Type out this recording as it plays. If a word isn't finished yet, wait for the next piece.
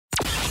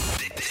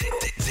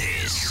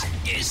This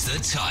is the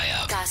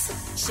tie-up.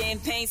 Gossip.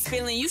 Champagne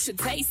spilling, you should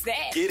taste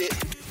that. Get it?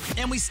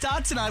 And we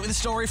start tonight with a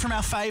story from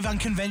our fave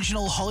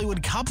unconventional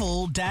Hollywood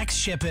couple. Dax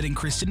Shepard and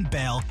Kristen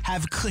Bell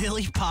have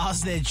clearly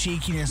passed their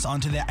cheekiness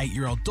onto their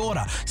 8-year-old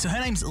daughter. So her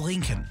name's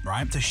Lincoln,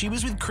 right? So she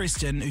was with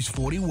Kristen, who's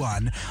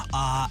 41,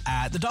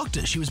 at the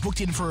doctor. She was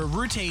booked in for a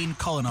routine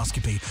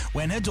colonoscopy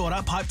when her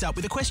daughter piped up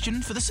with a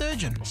question for the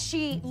surgeon.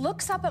 She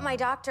looks up at my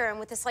doctor and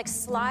with this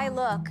sly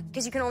look,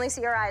 because you can only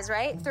see her eyes,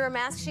 right? Through her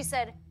mask, she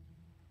said,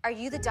 "Are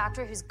you the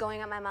doctor who's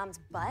going up my mom's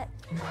butt?"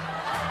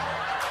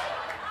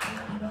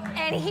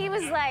 And he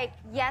was like,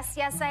 yes,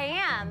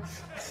 I am.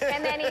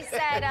 And then he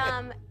said,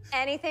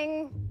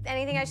 anything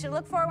I should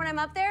look for when I'm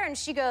up there? And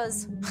she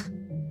goes,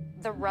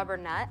 the rubber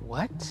nut.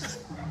 What?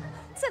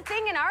 It's a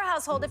thing in our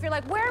household. If you're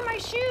like, where are my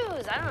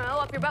shoes? I don't know,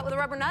 up your butt with a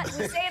rubber nut.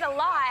 We say it a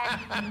lot.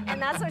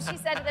 And that's what she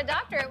said to the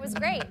doctor. It was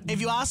great.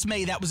 If you ask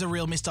me, that was a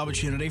real missed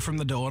opportunity from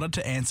the daughter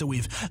to answer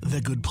with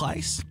The Good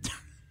Place.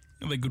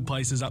 The Good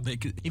Place is up there.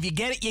 If you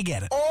get it, you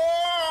get it.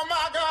 Oh,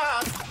 my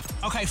God.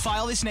 Okay,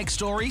 file this next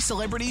story.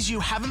 Celebrities you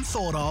haven't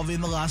thought of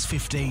in the last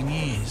 15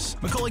 years.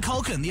 Macaulay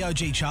Culkin, the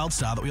OG child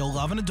star that we all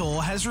love and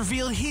adore, has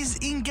revealed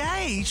he's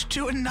engaged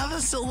to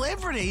another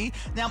celebrity.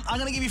 Now, I'm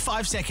going to give you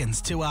 5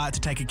 seconds to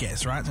take a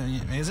guess, right? So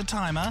here's a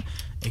timer.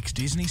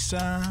 Ex-Disney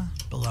star,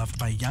 beloved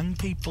by young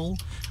people,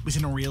 was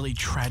in a really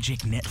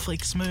tragic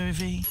Netflix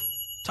movie.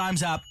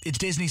 Time's up. It's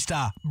Disney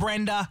star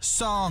Brenda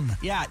Song.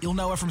 Yeah, you'll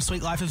know her from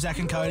Sweet Life of Zack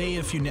and Cody,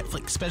 a few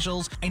Netflix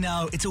specials. I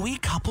know, it's a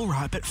weird couple,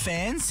 right? But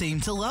fans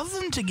seem to love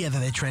them together.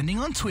 They're trending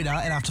on Twitter,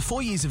 and after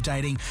 4 years of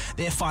dating,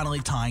 they're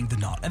finally tying the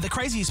knot. And the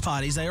craziest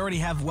part is they already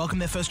have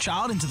welcomed their first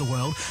child into the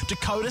world,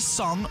 Dakota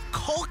Song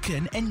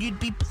Culkin, and you'd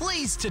be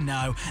pleased to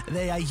know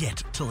they are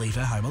yet to leave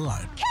her home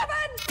alone. Kevin!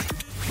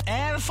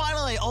 And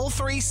finally, all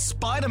three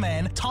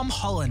Spider-Man, Tom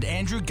Holland,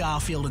 Andrew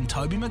Garfield and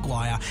Tobey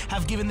Maguire,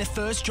 have given their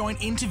first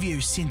joint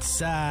interview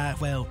since,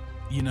 well,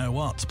 you know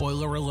what.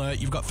 Spoiler alert,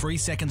 you've got 3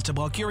 seconds to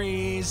block your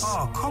ears.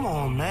 Oh, come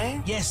on,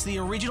 man. Yes, the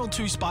original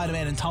two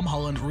Spider-Man and Tom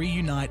Holland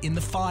reunite in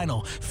the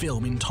final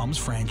film in Tom's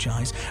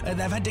franchise. They've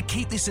had to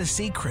keep this a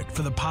secret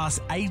for the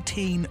past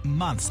 18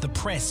 months. The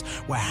press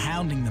were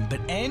hounding them, but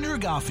Andrew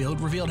Garfield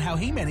revealed how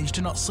he managed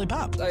to not slip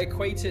up. I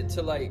equate it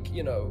to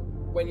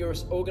when you're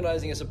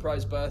organizing a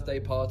surprise birthday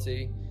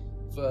party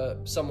for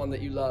someone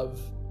that you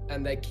love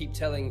and they keep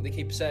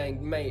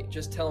saying, mate,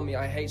 just tell me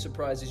I hate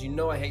surprises. You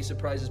know I hate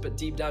surprises, but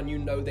deep down you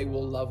know they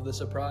will love the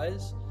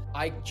surprise.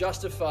 I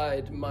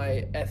justified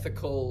my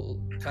ethical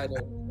kind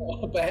of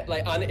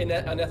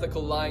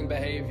unethical lying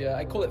behavior.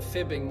 I call it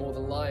fibbing more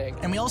than lying.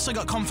 And we also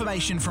got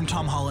confirmation from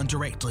Tom Holland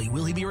directly.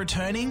 Will he be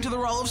returning to the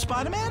role of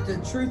Spider-Man? The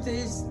truth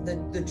is,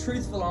 the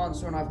truthful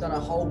answer, and I've done a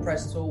whole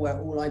press tour where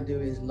all I do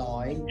is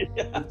lie.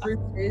 The truth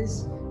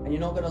is, and you're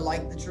not going to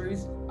like the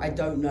truth, I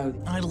don't know.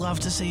 I'd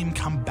love to see him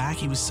come back.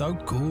 He was so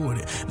good.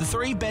 The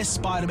three best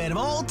Spider-Man of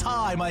all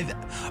time. I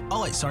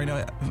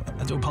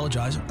do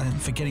apologise. I'm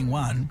forgetting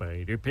one.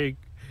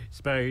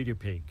 Spider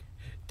Pig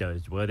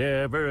does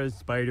whatever a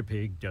Spider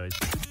Pig does.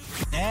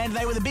 And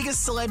they were the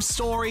biggest celeb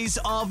stories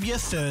of your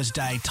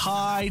Thursday.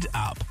 Tied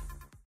up.